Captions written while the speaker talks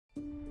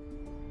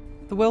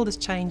The world is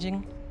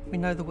changing. We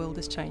know the world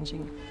is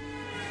changing.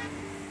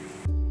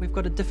 We've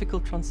got a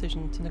difficult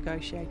transition to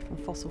negotiate from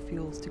fossil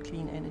fuels to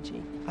clean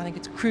energy. I think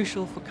it's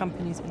crucial for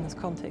companies in this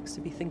context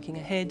to be thinking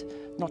ahead,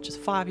 not just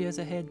 5 years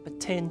ahead, but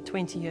 10,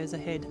 20 years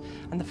ahead.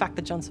 And the fact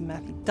that Johnson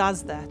Matthey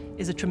does that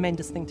is a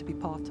tremendous thing to be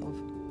part of.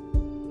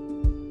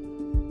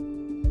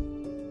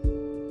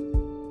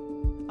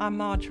 I'm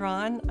Marge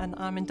Ryan, and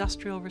I'm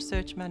Industrial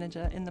Research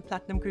Manager in the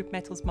Platinum Group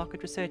Metals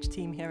Market Research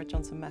team here at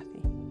Johnson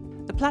Matthey.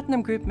 The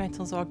platinum group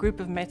metals are a group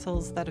of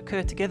metals that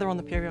occur together on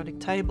the periodic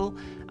table,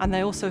 and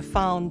they're also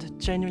found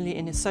generally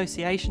in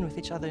association with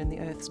each other in the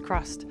Earth's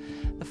crust.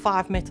 The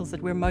 5 metals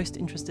that we're most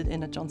interested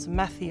in at Johnson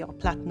Matthey are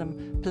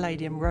platinum,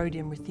 palladium,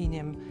 rhodium,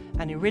 ruthenium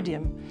and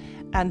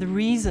iridium. And the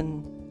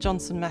reason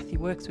Johnson Matthey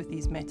works with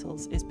these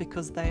metals is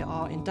because they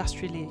are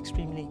industrially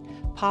extremely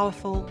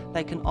powerful.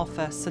 They can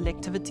offer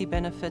selectivity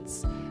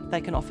benefits, they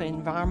can offer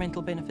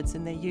environmental benefits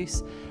in their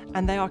use,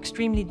 and they are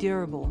extremely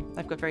durable.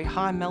 They've got very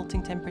high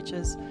melting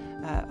temperatures,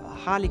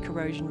 highly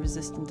corrosion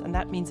resistant, and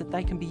that means that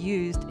they can be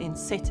used in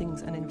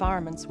settings and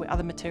environments where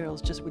other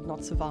materials just would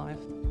not survive.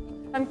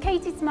 I'm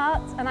Katie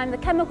Smart, and I'm the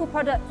Chemical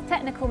Products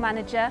Technical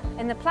Manager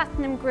in the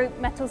Platinum Group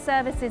Metal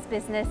Services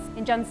business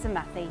in Johnson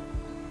Matthey.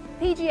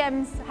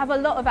 PGMs have a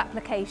lot of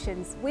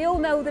applications. We all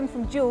know them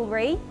from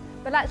jewellery,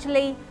 but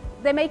actually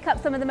they make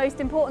up some of the most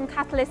important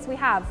catalysts we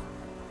have.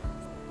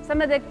 Some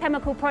of the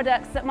chemical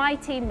products that my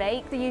team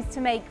make, they're used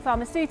to make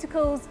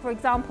pharmaceuticals, for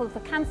example, for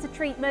cancer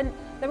treatment.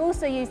 They're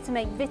also used to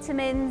make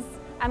vitamins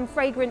and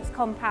fragrance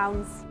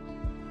compounds.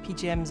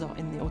 PGMs are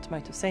in the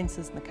automotive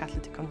sensors and the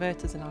catalytic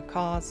converters in our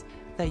cars.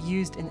 They're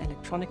used in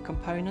electronic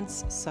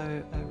components,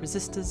 so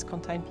resistors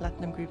contain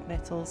platinum group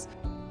metals.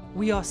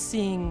 We are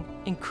seeing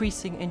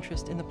increasing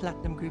interest in the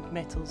platinum group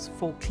metals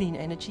for clean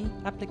energy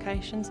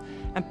applications,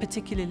 and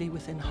particularly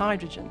within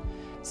hydrogen.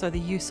 So the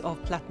use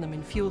of platinum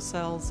in fuel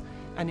cells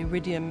and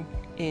iridium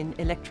in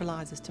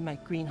electrolyzers to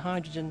make green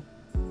hydrogen.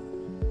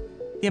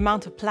 The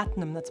amount of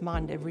platinum that's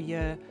mined every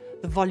year,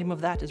 the volume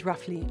of that is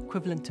roughly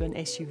equivalent to an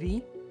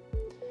SUV.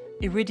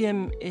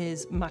 Iridium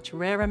is much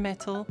rarer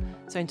metal,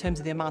 so in terms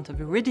of the amount of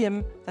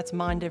iridium that's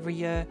mined every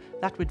year,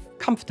 that would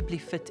comfortably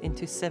fit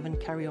into 7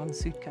 carry-on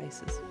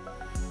suitcases.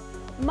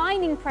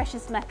 Mining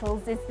precious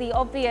metals is the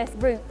obvious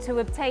route to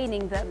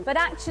obtaining them, but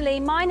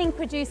actually mining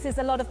produces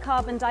a lot of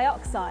carbon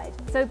dioxide,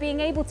 so being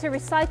able to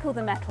recycle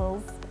the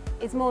metals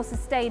is more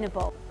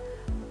sustainable.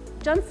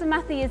 Johnson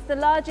Matthey is the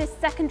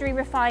largest secondary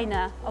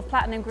refiner of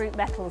platinum group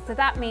metals, so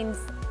that means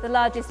the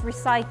largest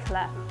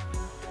recycler.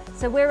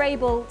 So we're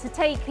able to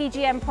take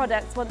PGM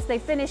products once they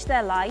finish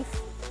their life,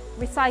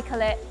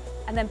 recycle it,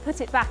 and then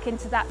put it back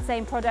into that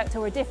same product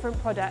or a different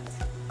product.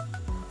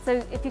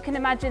 So if you can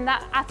imagine,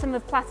 that atom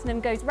of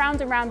platinum goes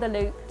round and round the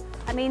loop.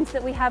 That means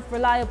that we have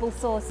reliable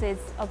sources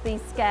of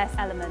these scarce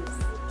elements.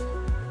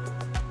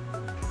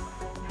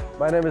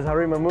 My name is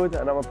Harry Mahmood,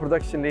 and I'm a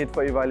production lead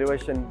for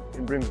evaluation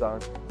in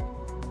Brimsdown.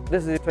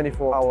 This is a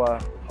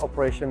 24-hour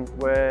operation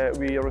where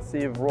we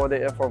receive raw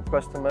data from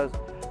customers.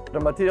 The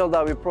material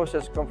that we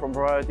process come from a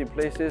variety of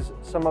places.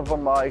 Some of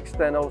them are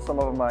external, some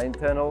of them are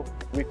internal.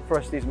 We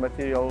crush these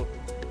materials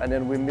and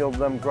then we mill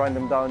them, grind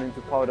them down into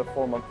powder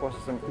form and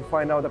process them to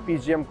find out the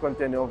PGM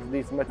content of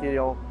this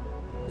material.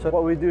 So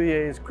what we do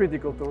here is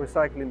critical to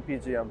recycling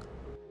PGM.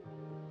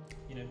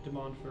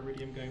 Demand for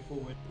iridium going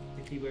forward.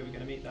 The key way we're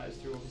going to meet that is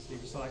through obviously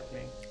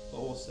recycling, but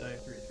also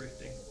through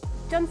thrifting.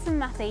 Johnson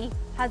Matthey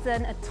has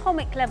an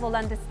atomic level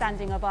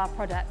understanding of our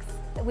products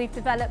that we've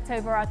developed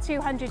over our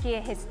 200-year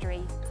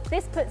history.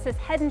 This puts us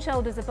head and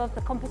shoulders above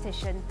the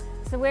competition,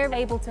 so we're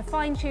able to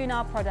fine-tune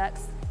our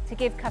products to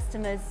give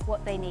customers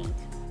what they need.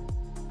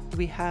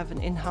 We have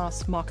an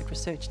in-house market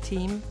research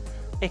team,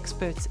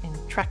 experts in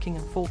tracking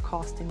and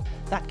forecasting.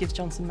 That gives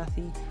Johnson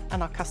Matthey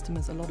and our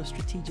customers a lot of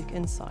strategic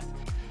insight.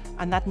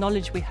 And that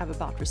knowledge we have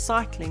about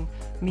recycling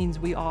means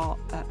we are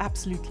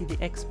absolutely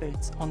the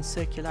experts on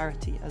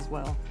circularity as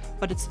well.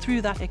 But it's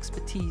through that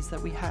expertise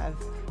that we have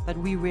that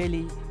we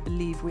really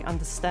believe we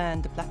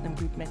understand the platinum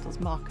group metals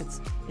markets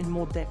in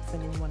more depth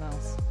than anyone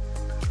else.